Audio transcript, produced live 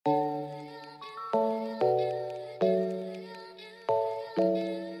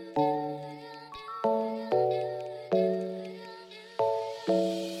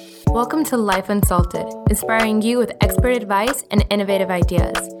Welcome to Life Unsalted, inspiring you with expert advice and innovative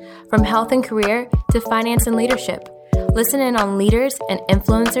ideas. From health and career to finance and leadership. Listen in on leaders and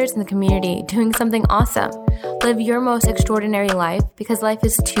influencers in the community doing something awesome. Live your most extraordinary life because life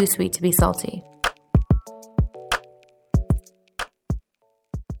is too sweet to be salty.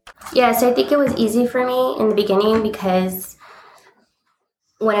 Yeah, so I think it was easy for me in the beginning because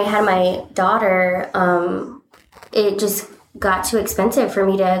when I had my daughter, it just got too expensive for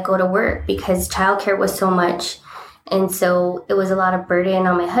me to go to work because childcare was so much. And so it was a lot of burden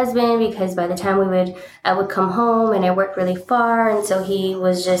on my husband because by the time I would come home and I worked really far. And so he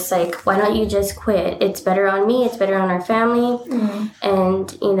was just like, why don't you just quit? It's better on me. It's better on our family. Mm-hmm.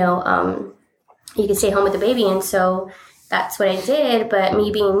 And, you can stay home with the baby. And so that's what I did. But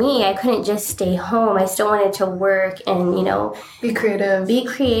me being me, I couldn't just stay home. I still wanted to work and, be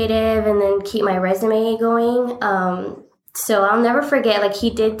creative and then keep my resume going. So I'll never forget, he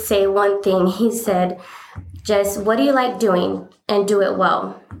did say one thing. He said, just what do you like doing and do it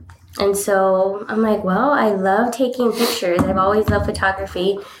well? And so I'm like, well, I love taking pictures. I've always loved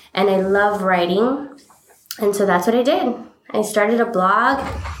photography and I love writing. And so that's what I did. I started a blog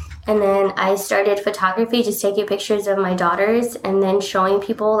and then I started photography, just taking pictures of my daughters and then showing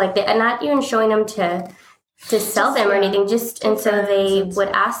people and not even showing them to sell them or anything, and so they would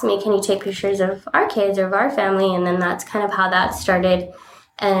ask me, can you take pictures of our kids or of our family? And then that's kind of how that started.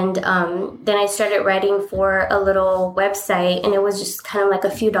 And then I started writing for a little website, and it was just kind of like a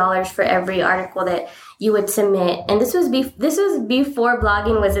few dollars for every article that you would submit. And this was before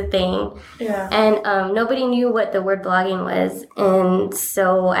blogging was a thing. Yeah. And nobody knew what the word blogging was. And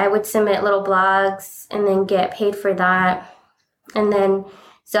so I would submit little blogs and then get paid for that. And then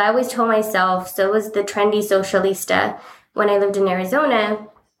so I always told myself, so it was the trendy socialista when I lived in Arizona.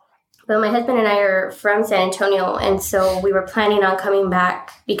 But my husband and I are from San Antonio, and so we were planning on coming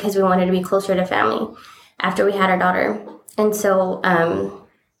back because we wanted to be closer to family after we had our daughter. And so I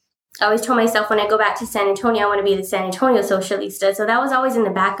always told myself when I go back to San Antonio, I want to be the San Antonio socialista. So that was always in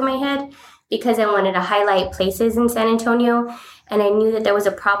the back of my head because I wanted to highlight places in San Antonio. And I knew that there was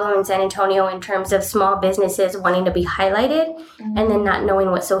a problem in San Antonio in terms of small businesses wanting to be highlighted and then not knowing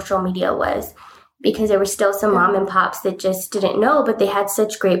what social media was because there were still some mom and pops that just didn't know, but they had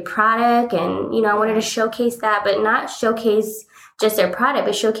such great product. And, I wanted to showcase that, but not showcase just their product,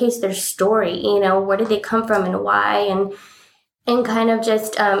 but showcase their story. Where did they come from and why? And kind of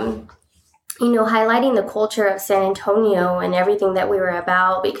just, highlighting the culture of San Antonio and everything that we were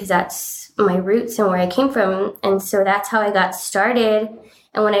about because that's my roots and where I came from. And so that's how I got started.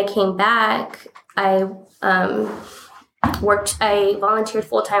 And when I came back, I volunteered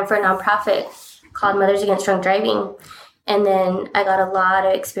full-time for a nonprofit called Mothers Against Drunk Driving. And then I got a lot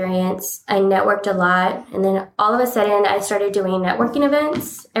of experience. I networked a lot. And then all of a sudden I started doing networking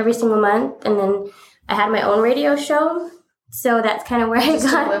events every single month. And then I had my own radio show. So that's kind of where it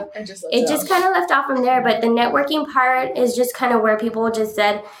just kind of left off from there. But the networking part is just kind of where people just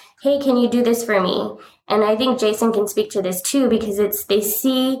said, hey, can you do this for me? And I think Jason can speak to this too, because they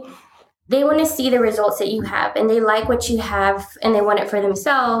want to see the results that you have and they like what you have and they want it for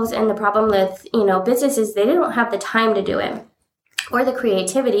themselves. And the problem with, businesses, they don't have the time to do it or the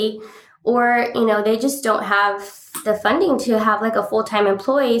creativity or, they just don't have the funding to have a full-time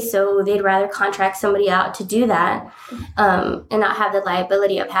employee. So they'd rather contract somebody out to do that and not have the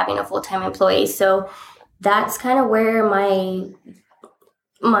liability of having a full-time employee. So that's kind of where my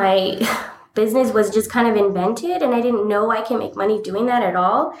business was just kind of invented, and I didn't know I can make money doing that at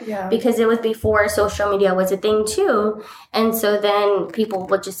all because it was before social media was a thing too. And so then people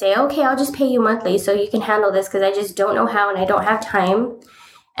would just say, okay, I'll just pay you monthly so you can handle this because I just don't know how and I don't have time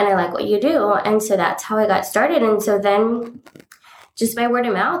and I like what you do. And so that's how I got started. And so then just by word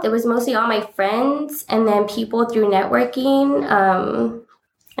of mouth, it was mostly all my friends and then people through networking.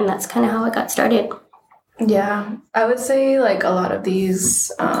 And that's kind of how I got started. Yeah, I would say a lot of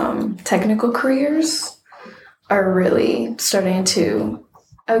these technical careers are really starting to,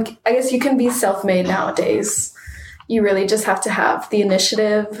 I guess you can be self-made nowadays. You really just have to have the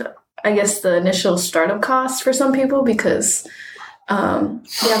initiative, I guess the initial startup cost for some people because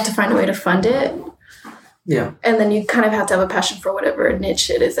you have to find a way to fund it. Yeah. And then you kind of have to have a passion for whatever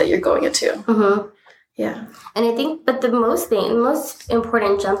niche it is that you're going into. Mm-hmm. Yeah. And I think, but the most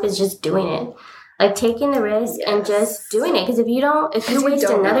important jump is just doing it. Taking the risk and just doing it. Because if you waste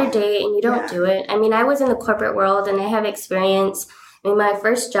another day and you don't do it. I mean, I was in the corporate world and I have experience. My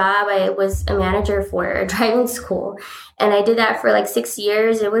first job, I was a manager for a driving school. And I did that for 6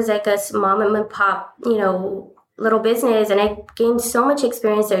 years. It was a mom and pop, little business. And I gained so much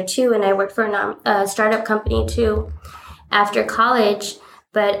experience there too. And I worked for a startup company too after college.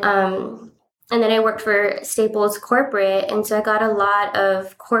 But, and then I worked for Staples corporate. And so I got a lot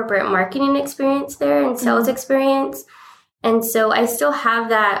of corporate marketing experience there and sales experience. And so I still have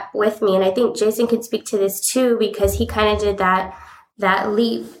that with me. And I think Jason could speak to this too, because he kind of did that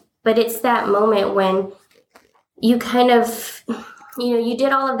leap. But it's that moment when you kind of, you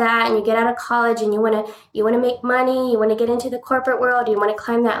did all of that and you get out of college and you want to make money, you want to get into the corporate world, you want to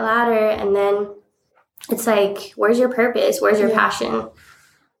climb that ladder. And then it's like, where's your purpose? Where's your passion?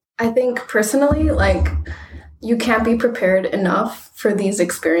 I think personally, like, you can't be prepared enough for these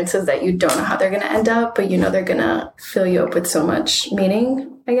experiences that you don't know how they're going to end up, but they're going to fill you up with so much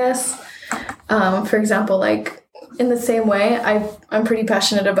meaning, I guess. For example, like, in the same way, I'm pretty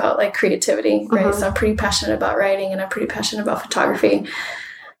passionate about, like, creativity, right? So I'm pretty passionate about writing and I'm pretty passionate about photography.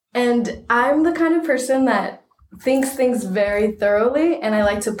 And I'm the kind of person that thinks things very thoroughly and I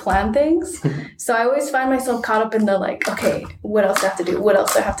like to plan things. So I always find myself caught up in the, like, okay, what else do I have to do? What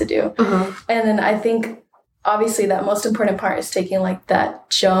else do I have to do? And then I think obviously that most important part is taking, like, that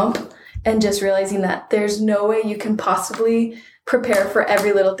jump and just realizing that there's no way you can possibly prepare for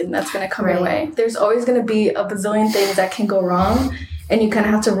every little thing that's going to come your way. There's always going to be a bazillion things that can go wrong, and you kind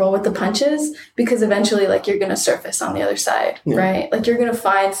of have to roll with the punches, because eventually, like, you're going to surface on the other side, right? Like, you're going to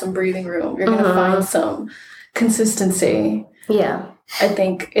find some breathing room. You're going to find some consistency. Yeah. I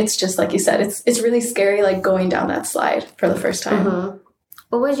think it's just like you said, it's really scary, like, going down that slide for the first time.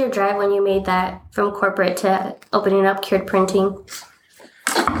 What was your drive when you made that from corporate to opening up Cured Printing?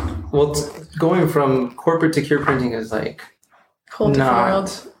 Well, going from corporate to Cured Printing is like whole different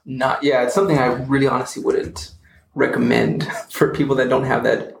world. It's something I really honestly wouldn't recommend for people that don't have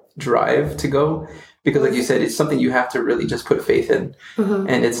that drive to go, because, like you said, it's something you have to really just put faith in,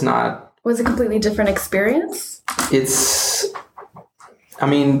 and it's not. Was it a completely different experience?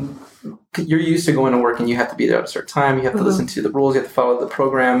 You're used to going to work and you have to be there at a certain time. You have to listen to the rules. You have to follow the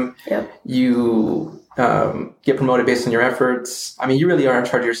program. Yep. You get promoted based on your efforts. I mean, you really are in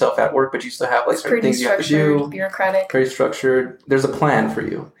charge of yourself at work, but you still have, like, certain things you have to do. Bureaucratic. Very structured. There's a plan for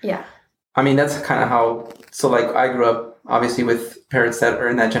you. Yeah. I mean, that's kind of how. So, like, I grew up obviously with parents that are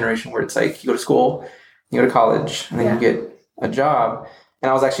in that generation where it's like you go to school, you go to college, and then you get a job. And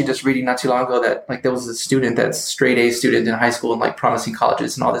I was actually just reading not too long ago that, like, there was a student that's straight A student in high school and, like, promising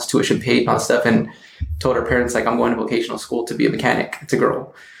colleges and all this tuition paid and all this stuff, and told her parents, like, I'm going to vocational school to be a mechanic. It's a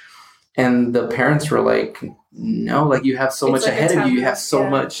girl. And the parents were like, no, like, you have so much ahead of you. You have so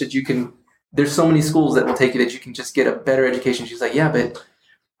much that you can, there's so many schools that will take you that you can just get a better education. She's like, yeah, but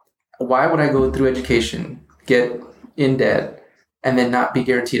why would I go through education, get in debt, and then not be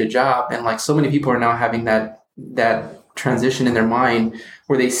guaranteed a job? And, like, so many people are now having that transition in their mind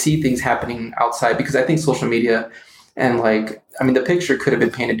where they see things happening outside, because I think social media and, like, I mean, the picture could have been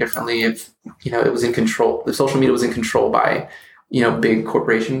painted differently if, it was in control. If social media was in control by, big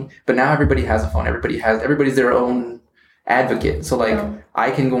corporation, but now everybody has a phone. Everybody's their own advocate. So, like,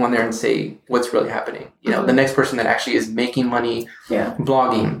 I can go on there and say what's really happening. The next person that actually is making money,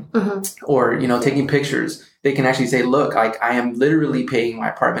 blogging, or, taking pictures, they can actually say, look, I am literally paying my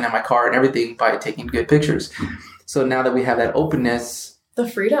apartment and my car and everything by taking good pictures. So now that we have that openness, the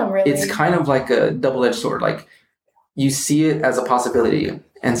freedom, really, it's kind of like a double-edged sword. Like, you see it as a possibility.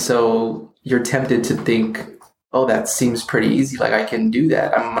 And so you're tempted to think, oh, that seems pretty easy. Like, I can do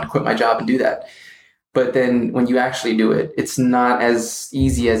that. I'm going to quit my job and do that. But then when you actually do it, it's not as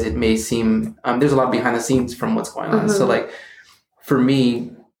easy as it may seem. There's a lot behind the scenes from what's going on. So, like, for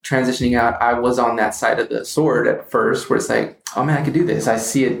me, transitioning out, I was on that side of the sword at first where it's like, oh man, I could do this. I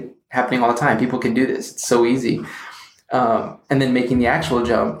see it happening all the time. People can do this. It's so easy. And then making the actual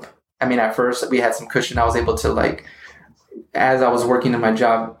jump. I mean, at first we had some cushion. I was able to, like, as I was working in my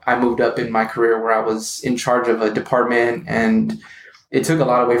job, I moved up in my career where I was in charge of a department, and it took a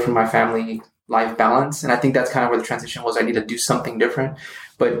lot away from my family life balance. And I think that's kind of where the transition was. I need to do something different.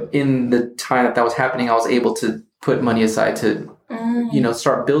 But in the time that was happening, I was able to put money aside to,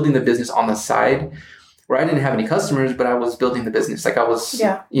 start building the business on the side, where I didn't have any customers, but I was building the business. Like, I was,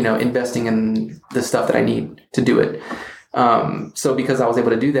 investing in the stuff that I need to do it. So because I was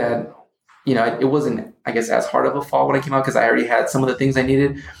able to do that, it wasn't, I guess, as hard of a fall when I came out, because I already had some of the things I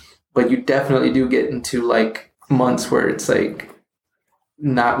needed. But you definitely do get into, like, months where it's like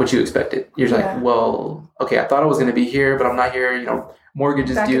not what you expected. You're like, well, okay, I thought I was going to be here, but I'm not here. Mortgage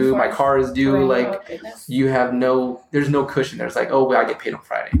is due, my car is due. Right. Like, you have there's no cushion. There's like, oh, well, I get paid on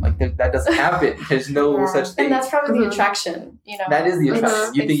Friday. Like, that doesn't happen. There's no such thing. And that's probably the attraction, That is the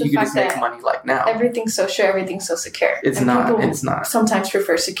attraction. You think you can just make money like now. Everything's so sure, everything's so secure. It's not. Sometimes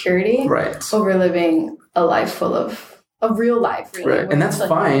prefer security right over living a life full of of real life, really. Right. And that's like,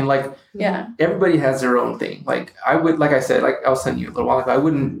 fine. Like, yeah, everybody has their own thing. Like, like I said, like I was telling you a little while ago, I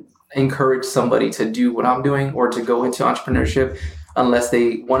wouldn't encourage somebody to do what I'm doing or to go into entrepreneurship unless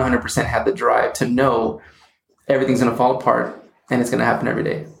they 100% have the drive to know everything's going to fall apart and it's going to happen every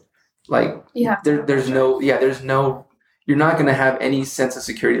day. Like, there's no, you're not going to have any sense of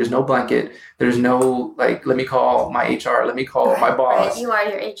security. There's no blanket. There's no, like, let me call my HR. Let me call my boss. Right. You are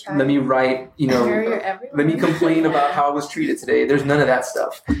your HR. Let me write, let me complain about how I was treated today. There's none of that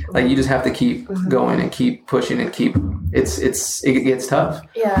stuff. Like, you just have to keep going and keep pushing and it gets tough.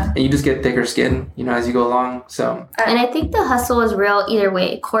 Yeah. And you just get thicker skin, as you go along. So. And I think the hustle is real either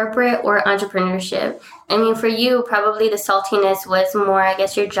way, corporate or entrepreneurship. I mean, for you, probably the saltiness was more, I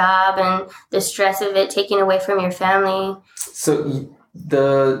guess, your job and the stress of it taking away from your family. So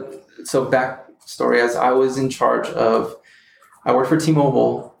backstory, as I was in charge of, I worked for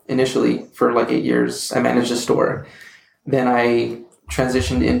T-Mobile initially for like 8 years. I managed a store. Then I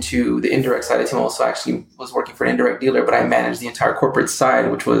transitioned into the indirect side of T-Mobile. So I actually was working for an indirect dealer, but I managed the entire corporate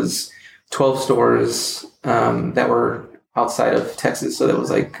side, which was 12 stores that were outside of Texas. So there was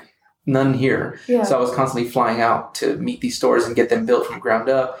like none here. Yeah. So I was constantly flying out to meet these stores and get them built from ground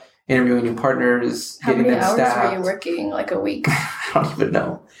up, interviewing new partners, getting them staffed. How many hours were you working, like a week? I don't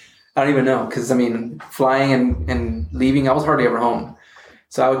even know. Because, I mean, flying and leaving, I was hardly ever home.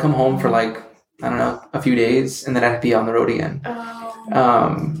 So I would come home for like, I don't know, a few days, and then I'd be on the road again.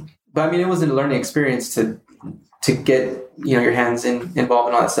 But, I mean, it was a learning experience to get, your hands involved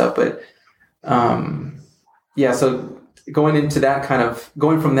in all that stuff. But, so going into that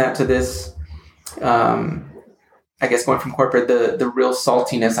going from that to this, I guess going from corporate, the real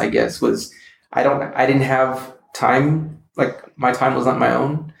saltiness, I guess, was I didn't have time. Like, my time was not my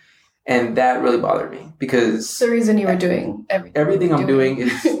own. And that really bothered me because the reason you were doing everything I'm doing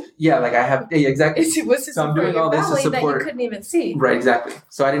is, exactly. It was to support your family that you couldn't even see. Right, exactly.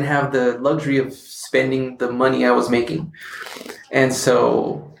 So I didn't have the luxury of spending the money I was making. And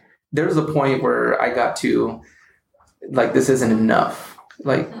so there was a point where I got to, like, this isn't enough.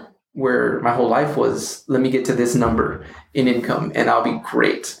 Like, where my whole life was, let me get to this number in income and I'll be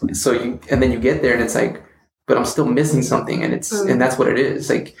great. So and then you get there and it's like, but I'm still missing something. And and that's what it is.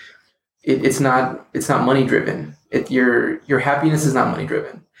 Like, it's not money driven. Your happiness is not money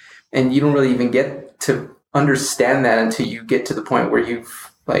driven. And you don't really even get to understand that until you get to the point where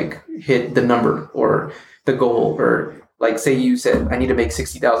you've like hit the number or the goal, or like, say you said, I need to make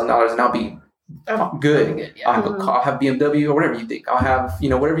 $60,000 and I'll be good. Yeah. I'll have BMW or whatever you think. I'll have,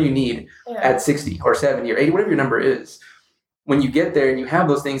 whatever you need at 60 or 70 or 80, whatever your number is. When you get there and you have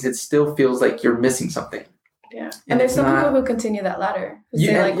those things, it still feels like you're missing something. Yeah. And there's some people who continue that ladder. Who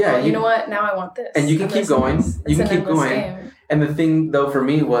say like, you know what? Now I want this. And you can keep going. You can keep going. Game. And the thing though for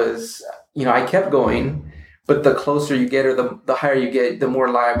me was, I kept going, but the closer you get or the higher you get, the more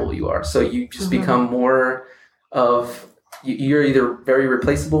liable you are. So you just become more of, you're either very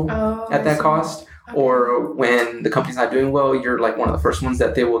replaceable at that cost, or when the company's not doing well, you're like one of the first ones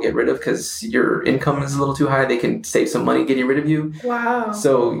that they will get rid of because your income is a little too high. They can save some money getting rid of you. Wow.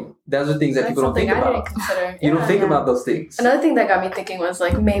 So those are things that people don't think about. I didn't consider. You don't think about those things. Another thing that got me thinking was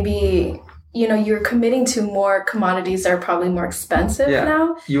like, maybe, you're committing to more commodities that are probably more expensive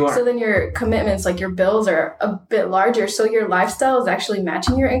now. You are. So then your commitments, like your bills, are a bit larger. So your lifestyle is actually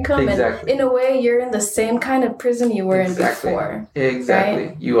matching your income. Exactly. And in a way, you're in the same kind of prison you were in before. Exactly.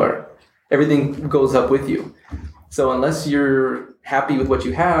 Right? You are. Everything goes up with you. So unless you're happy with what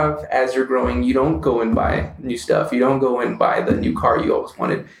you have as you're growing, you don't go and buy new stuff. You don't go and buy the new car you always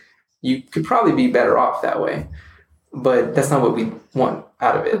wanted. You could probably be better off that way. But that's not what we want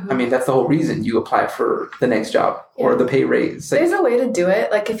out of it. I mean, that's the whole reason you apply for the next job or the pay raise. Like, there's a way to do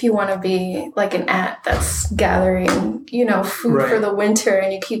it. Like, if you want to be like an ant that's gathering, food for the winter,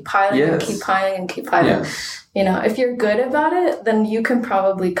 and you keep piling and keep piling and keep piling. Yes. If you're good about it, then you can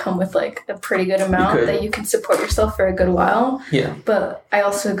probably come with like a pretty good amount that you can support yourself for a good while. Yeah. But I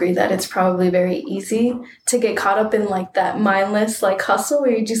also agree that it's probably very easy to get caught up in like that mindless like hustle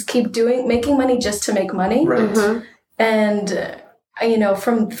where you just keep making money just to make money. Right. Mm-hmm. And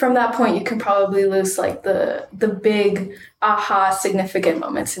from that point, you can probably lose like the big aha significant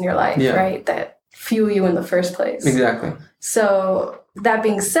moments in your life, right? That fuel you in the first place. Exactly. So that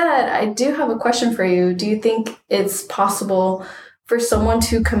being said, I do have a question for you. Do you think it's possible for someone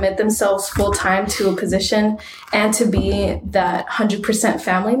to commit themselves full time to a position and to be that 100%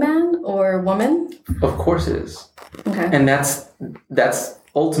 family man or woman? Of course it is. Okay. And that's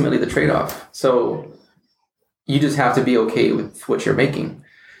ultimately the trade-off. So you just have to be okay with what you're making.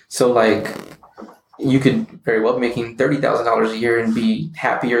 So like, you could very well be making $30,000 a year and be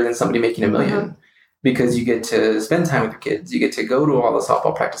happier than somebody making $1 million. because you get to spend time with your kids. You get to go to all the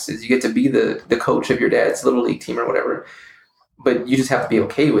softball practices. You get to be the coach of your dad's little league team or whatever. But you just have to be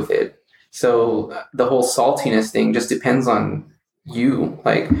okay with it. So the whole saltiness thing just depends on you.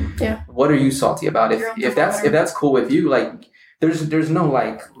 Like, what are you salty about? If that's cool with you, like there's no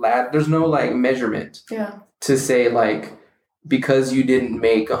like measurement to say like because you didn't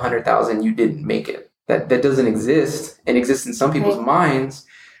make 100,000, you didn't make it. That doesn't exist. It exists in some people's minds,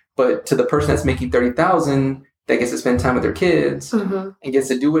 but to the person that's making 30,000, that gets to spend time with their kids and gets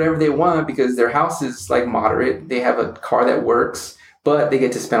to do whatever they want because their house is like moderate. They have a car that works, but they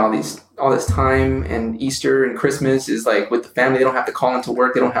get to spend all this time, and Easter and Christmas is like with the family. They don't have to call into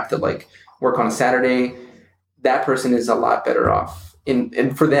work. They don't have to like work on a Saturday. That person is a lot better off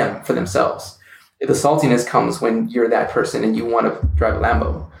for themselves. The saltiness comes when you're that person and you want to drive a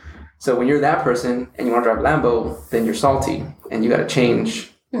Lambo. So when you're that person and you want to drive a Lambo, then you're salty and you got to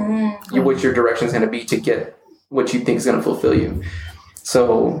change what your direction is going to be to get what you think is going to fulfill you.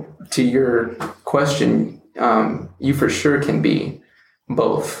 So to your question, you for sure can be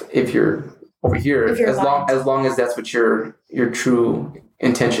both if you're over here, as long as that's what your true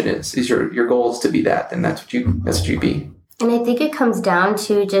intention is your goal is to be that, then that's what you be. And I think it comes down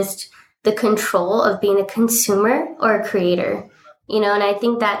to just the control of being a consumer or a creator. And I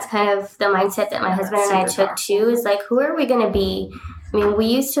think that's kind of the mindset that my husband and I took too, is like, who are we going to be? I mean, we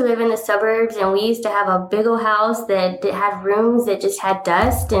used to live in the suburbs and we used to have a big old house that had rooms that just had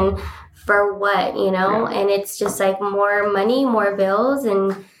dust, and for what, and it's just like more money, more bills.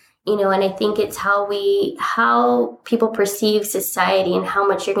 And, and I think it's how people perceive society and how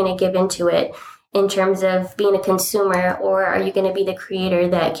much you're going to give into it in terms of being a consumer, or are you going to be the creator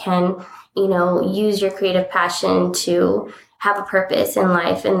that can, use your creative passion to have a purpose in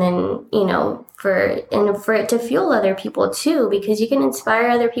life, and then, for it to fuel other people too, because you can inspire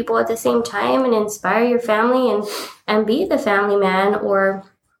other people at the same time and inspire your family and be the family man or,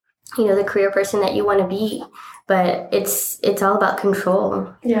 the career person that you want to be. But it's all about control.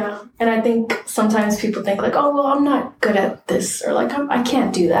 Yeah. And I think sometimes people think like, oh, well, I'm not good at this, or like, I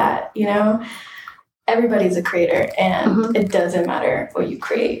can't do that, Everybody's a creator, and it doesn't matter what you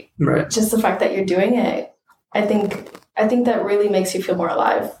create. Right. Just the fact that you're doing it, I think that really makes you feel more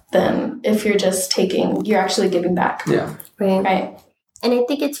alive than if you're just you're actually giving back. Yeah. Right. And I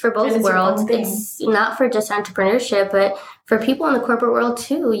think it's for both worlds. It's not for just entrepreneurship, but for people in the corporate world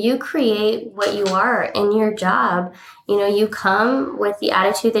too. You create what you are in your job. You come with the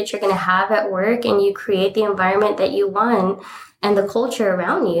attitude that you're going to have at work, and you create the environment that you want and the culture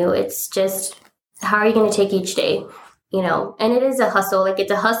around you. It's just, how are you going to take each day? And it is a hustle. Like,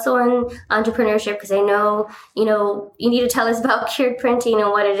 it's a hustle in entrepreneurship, because I know, you need to tell us about Cured Printing and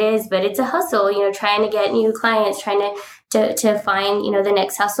what it is, but it's a hustle, trying to get new clients, trying to find, the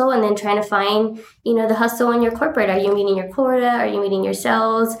next hustle, and then trying to find, the hustle in your corporate. Are you meeting your quota? Are you meeting your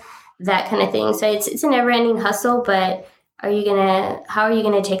sales? That kind of thing. So it's a never ending hustle, but how are you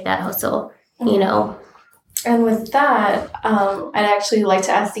going to take that hustle, And with that, I'd actually like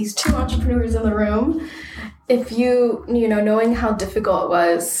to ask these two entrepreneurs in the room, if you, knowing how difficult it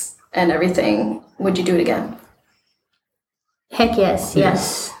was and everything, would you do it again? Heck yes.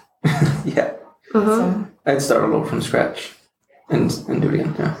 Yes. Yeah. So, I'd start all over from scratch and do it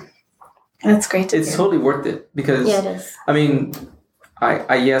again. Yeah. That's great to hear. It's totally worth it, because it is. I mean,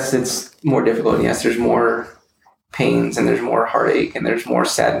 I yes, it's more difficult, and yes, there's more pains and there's more heartache and there's more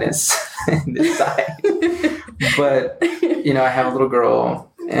sadness in this side. But, I have a little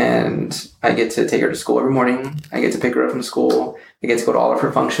girl, and I get to take her to school every morning. I get to pick her up from school. I get to go to all of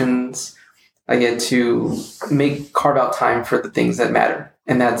her functions. I get to carve out time for the things that matter.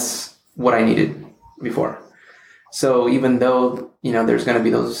 And that's what I needed before. So even though, there's going to be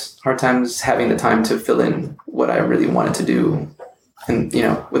those hard times, having the time to fill in what I really wanted to do and,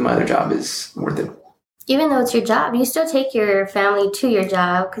 with my other job is worth it. Even though it's your job, you still take your family to your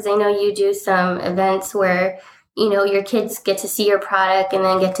job, because I know you do some events where, your kids get to see your product and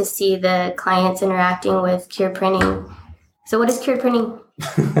then get to see the clients interacting with Cured Printing. So what is Cured Printing?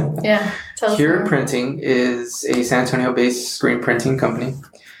 Yeah. Cured Printing is a San Antonio-based screen printing company.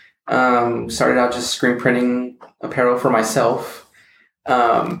 Started out just screen printing apparel for myself.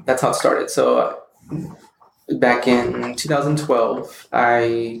 That's how it started. So back in 2012,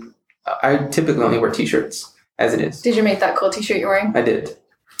 I typically only wear t-shirts as it is. Did you make that cool t-shirt you're wearing? I did.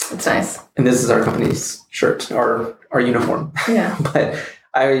 It's nice. And this is our company's shirt, our uniform. Yeah. But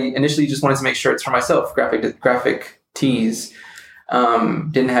I initially just wanted to make shirts for myself, graphic tees.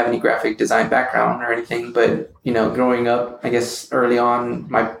 Didn't have any graphic design background or anything, but, growing up, I guess early on,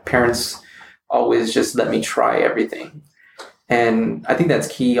 my parents always just let me try everything. And I think that's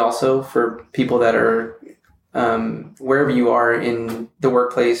key also for people that are wherever you are in the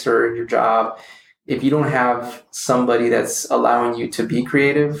workplace or in your job. If you don't have somebody that's allowing you to be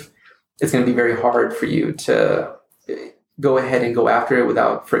creative, it's going to be very hard for you to go ahead and go after it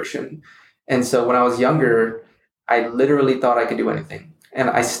without friction. And so when I was younger, I literally thought I could do anything. And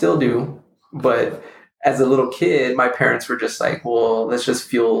I still do. But as a little kid, my parents were just like, well, let's just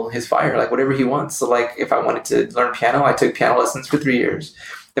fuel his fire, like whatever he wants. So like if I wanted to learn piano, I took piano lessons for 3 years.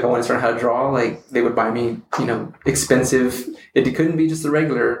 If I wanted to learn how to draw, like they would buy me, expensive. It couldn't be just a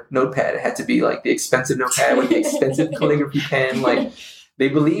regular notepad. It had to be like the expensive notepad with the expensive calligraphy pen. Like they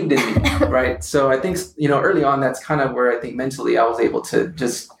believed in me, right? So I think, early on, that's kind of where I think mentally I was able to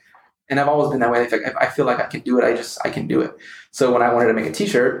just, and I've always been that way. If I feel like I can do it, I can do it. So when I wanted to make a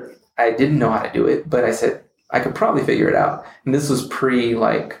t-shirt, I didn't know how to do it, but I said, I could probably figure it out. And this was pre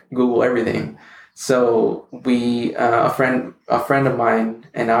Google everything. So we, a friend of mine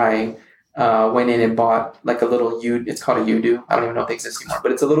and I went in and bought like a little it's called a Udo. I don't even know if it exists anymore,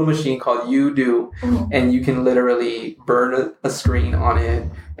 but it's a little machine called Udo, and you can literally burn a screen on it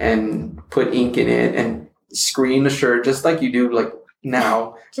and put ink in it and screen a shirt just like you do like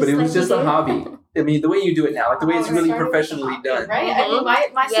now. But it was just a hobby. I mean, the way you do it now, like the way it's really professionally done. Right? I mean,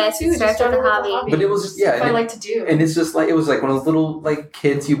 my son too just started with a hobby. But it was just, yeah. I like to do. And it's just like, it was like one of those little like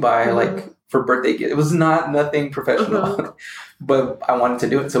kits you buy like for birthday gifts. It was nothing professional, but I wanted to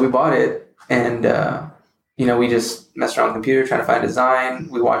do it. So we bought it and, we just messed around on the computer trying to find a design.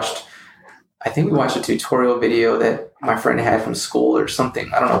 I think we watched a tutorial video that my friend had from school or something.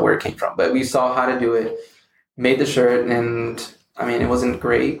 I don't know where it came from, but we saw how to do it, made the shirt, and I mean, it wasn't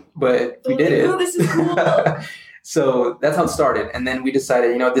great, but we did it. Oh, this is cool. So that's how it started. And then we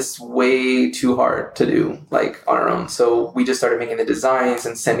decided, this is way too hard to do like on our own. So we just started making the designs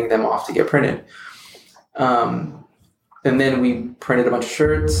and sending them off to get printed. And then we printed a bunch of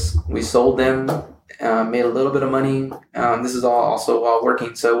shirts. We sold them, made a little bit of money. This is all also while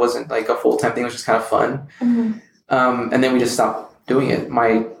working. So it wasn't like a full-time thing. It was just kind of fun. And then we just stopped doing it.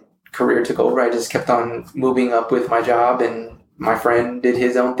 My career took over. I just kept on moving up with my job, and my friend did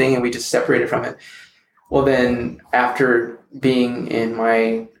his own thing, and we just separated from it. Well, then after being in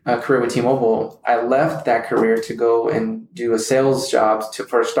my career with T-Mobile, I left that career to go and do a sales job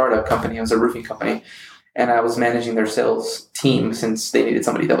for a startup company. It was a roofing company. And I was managing their sales team since they needed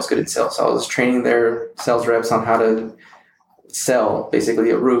somebody that was good at sales. So I was training their sales reps on how to sell basically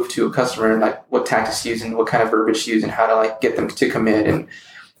a roof to a customer, and like what tactics to use and what kind of verbiage to use and how to like get them to commit and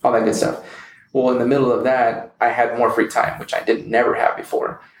all that good stuff. Well, in the middle of that, I had more free time, which I didn't never have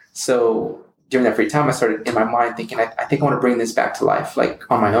before. So during that free time, I started in my mind thinking, I think I want to bring this back to life, like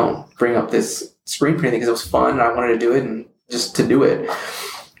on my own, bring up this screen printing because it was fun and I wanted to do it and just to do it.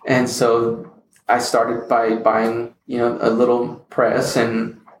 And so I started by buying, a little press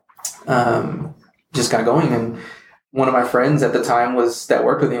and just got going. And one of my friends at the time that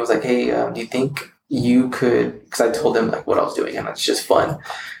worked with me was like, hey, do you think you could, because I told him like what I was doing and it's just fun.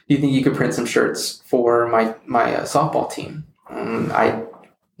 Do you think you could print some shirts for my softball team? I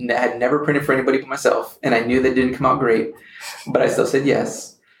had never printed for anybody but myself, and I knew that didn't come out great, but I still said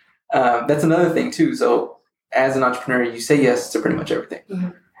yes. That's another thing too. So as an entrepreneur, you say yes to pretty much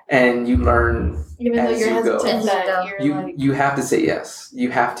everything, and you learn even though you're hesitant that you have to say yes.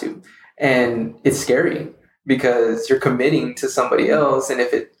 You have to, and it's scary because you're committing to somebody else, and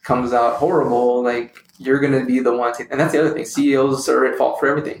if it comes out horrible, like you're going to be the one to, and that's the other thing. CEOs are at fault for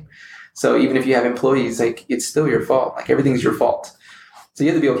everything. So even if you have employees, like it's still your fault. Like everything's your fault. So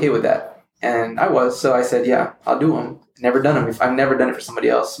you have to be okay with that. And I was, so I said, yeah, I'll do them. Never done them. I've never done it for somebody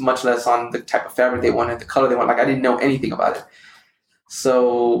else, much less on the type of fabric they wanted, the color they wanted. Like I didn't know anything about it.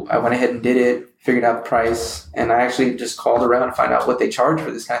 So I went ahead and did it, figured out the price, and I actually just called around to find out what they charge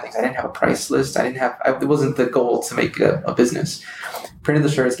for this kind of things. I didn't have a price list. It wasn't the goal to make a business. Printed the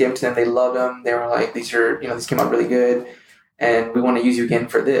shirts, gave them to them. They loved them. They were like, these came out really good, and we want to use you again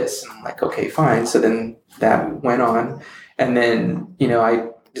for this. And I'm like, okay, fine. So then that went on. And then, I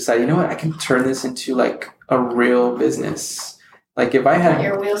decided, I can turn this into like a real business. Like if I had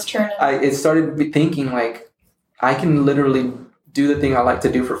your wheels turning, it started thinking like I can literally do the thing I like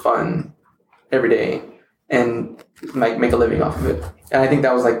to do for fun every day and like make a living off of it. And I think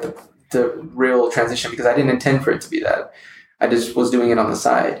that was like the real transition, because I didn't intend for it to be that. I just was doing it on the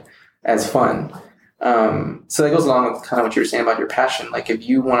side as fun. So that goes along with kind of what you were saying about your passion. Like if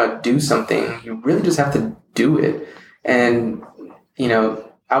you want to do something, you really just have to do it. And,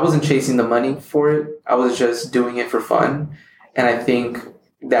 I wasn't chasing the money for it. I was just doing it for fun. And I think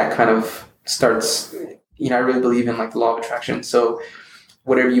that kind of starts, I really believe in like the law of attraction. So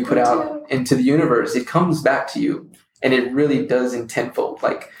whatever you put out into the universe, it comes back to you. And it really does in tenfold.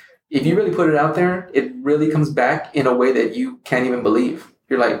 Like, if you really put it out there, it really comes back in a way that you can't even believe.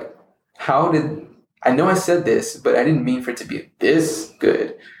 You're like, I know I said this, but I didn't mean for it to be this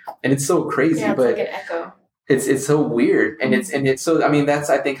good. And it's so crazy, it's but like an echo. It's so weird. And it's so, I mean, that's,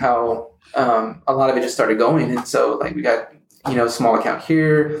 I think, how a lot of it just started going. And so, like, we got, small account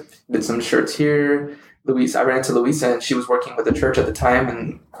here, did some shirts here. I ran into Louisa, and she was working with the church at the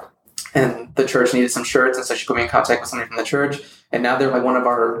time, and the church needed some shirts, and so she put me in contact with somebody from the church, and now they're like one of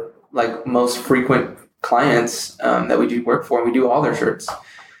our like most frequent clients that we do work for, and we do all their shirts.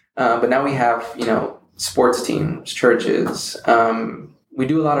 But now we have sports teams, churches. We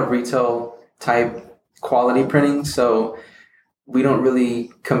do a lot of retail type quality printing, so we don't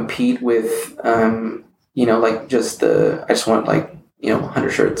really compete with like just I just want 100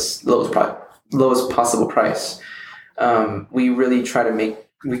 shirts, lowest possible price. We really try to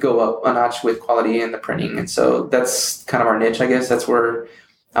we go up a notch with quality and the printing. And so that's kind of our niche, I guess. That's where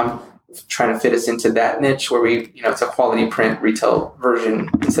I'm trying to fit us into that niche where we, it's a quality print retail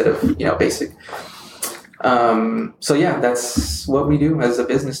version instead of, basic. So yeah, that's what we do as a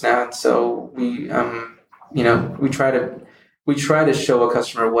business now. And so we, we try to show a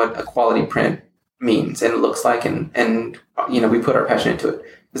customer what a quality print means and looks like. And we put our passion into it.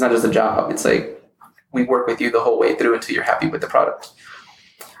 It's not just a job. It's like, we work with you the whole way through until you're happy with the product.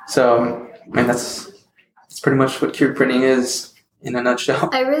 So, that's pretty much what cured printing is in a nutshell.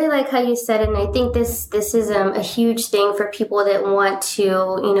 I really like how you said it, and I think this is a huge thing for people that want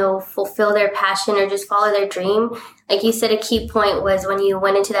to, fulfill their passion or just follow their dream. Like you said, a key point was when you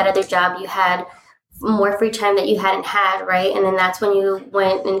went into that other job, you had more free time that you hadn't had, right? And then that's when you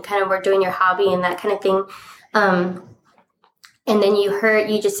went and kind of were doing your hobby and that kind of thing. And then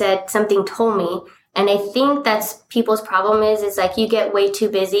you just said, something told me. And I think that's people's problem is like you get way too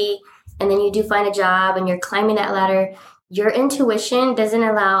busy and then you do find a job and you're climbing that ladder. Your intuition doesn't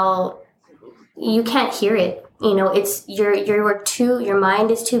allow, you can't hear it. It's your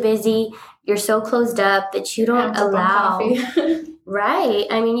mind is too busy. You're so closed up that you don't allow. Right.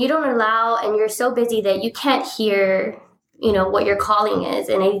 I mean, you don't allow, and you're so busy that you can't hear, what your calling is.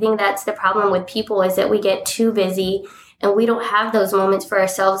 And I think that's the problem with people is that we get too busy and we don't have those moments for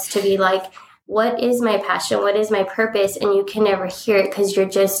ourselves to be like, what is my passion? What is my purpose? And you can never hear it because you're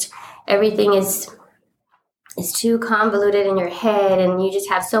just, everything is too convoluted in your head and you just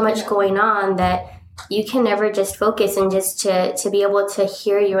have so much going on that you can never just focus and just to be able to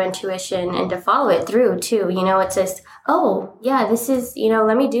hear your intuition and to follow it through too. It's just, oh yeah, this is,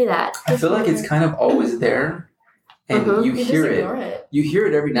 let me do that. I feel like it's kind of always there. And you hear it. You hear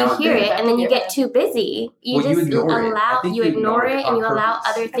it every now and then. You hear it, and then you get too busy. You ignore it, and you allow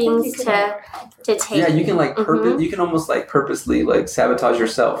other things to take. Yeah, you can you can almost purposely sabotage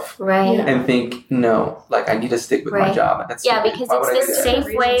yourself, right? And think, no, I need to stick with my job. That's because it's the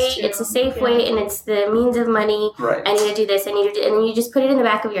safe way. It's a safe way, and it's the means of money. Right. I need to do this. I need to do, and then you just put it in the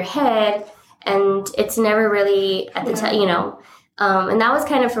back of your head, and it's never really at the time, and that was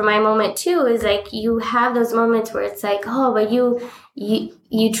kind of for my moment too, is you have those moments where it's oh, but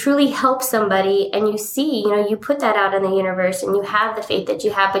you truly help somebody and you see, you put that out in the universe and you have the faith that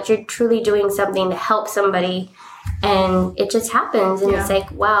you have, but you're truly doing something to help somebody and it just happens. And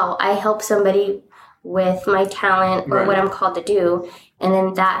it's wow, I help somebody with my talent or what I'm called to do. And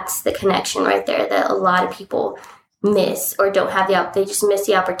then that's the connection right there that a lot of people miss or don't have they just miss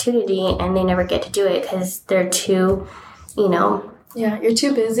the opportunity and they never get to do it because they're too, Yeah, you're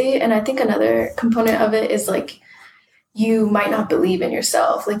too busy. And I think another component of it is you might not believe in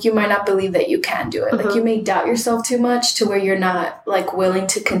yourself. You might not believe that you can do it. You may doubt yourself too much to where you're not willing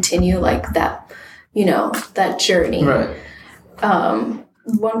to continue that, that journey. Right.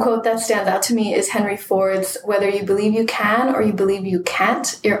 One quote that stands out to me is Henry Ford's, whether you believe you can or you believe you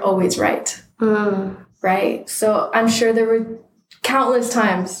can't, you're always right. Right. So I'm sure there were countless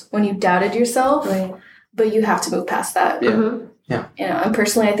times when you doubted yourself, but you have to move past that. Yeah. Yeah. And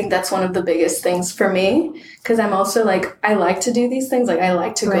personally, I think that's one of the biggest things for me because I'm also I like to do these things. I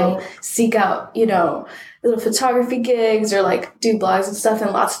like to go seek out, little photography gigs or do blogs and stuff.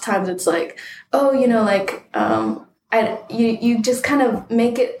 And lots of times it's you just kind of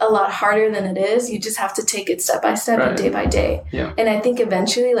make it a lot harder than it is. You just have to take it step by step and day by day. Yeah. And I think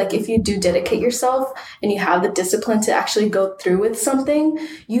eventually, if you do dedicate yourself and you have the discipline to actually go through with something,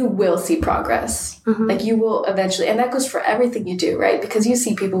 you will see progress. You will eventually, and that goes for everything you do, right? Because you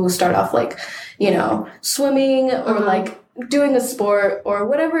see people who start off swimming or doing a sport or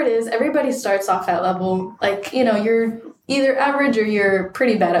whatever it is. Everybody starts off at level, you're either average or you're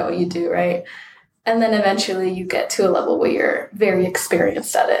pretty bad at what you do, right? And then eventually you get to a level where you're very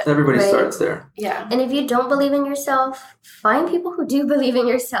experienced at it. Everybody Right. starts there. Yeah. And if you don't believe in yourself, find people who do believe in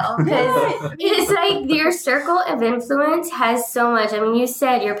yourself. Because it's like your circle of influence has so much. I mean, you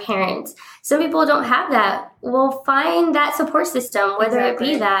said your parents. Some people don't have that. Well, find that support system, whether it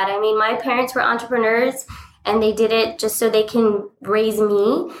Exactly. be that. I mean, my parents were entrepreneurs and they did it just so they can raise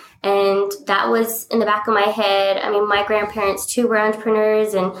me. And that was in the back of my head. I mean, my grandparents too were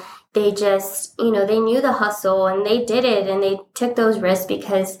entrepreneurs, and they just, they knew the hustle and they did it, and they took those risks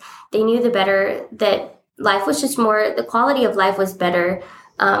because they knew that life was just more, the quality of life was better,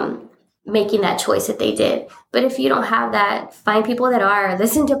 making that choice that they did. But if you don't have that, find people that are,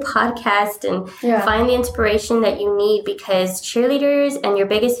 listen to podcasts and Yeah. find the inspiration that you need, because cheerleaders and your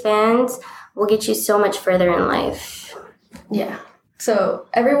biggest fans will get you so much further in life. Yeah. So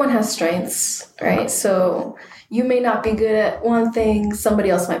everyone has strengths, right? So you may not be good at one thing,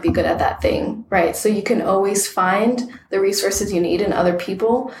 somebody else might be good at that thing, right? So you can always find the resources you need in other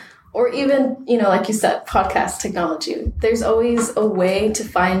people, or even, like you said, podcast technology. There's always a way to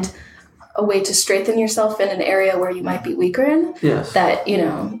find a way to strengthen yourself in an area where you might be weaker in, Yes. that,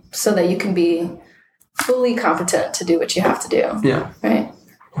 so that you can be fully competent to do what you have to do, Yeah. right?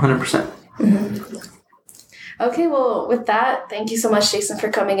 100%. Okay, well, with that, thank you so much, Jason, for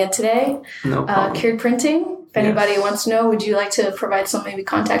coming in today. No problem. Cured Printing. If anybody wants to know, would you like to provide some maybe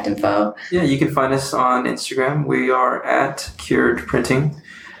contact info? Yeah, you can find us on Instagram. We are at Cured Printing,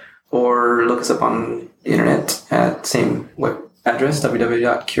 or look us up on the internet at same web address,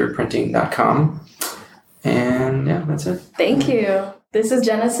 www.curedprinting.com. And yeah, that's it. Thank you. This is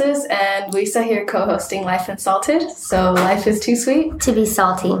Genesis, and Luisa here co-hosting Life Insulted. So life is too sweet. To be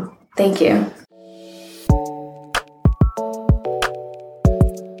salty. Thank you.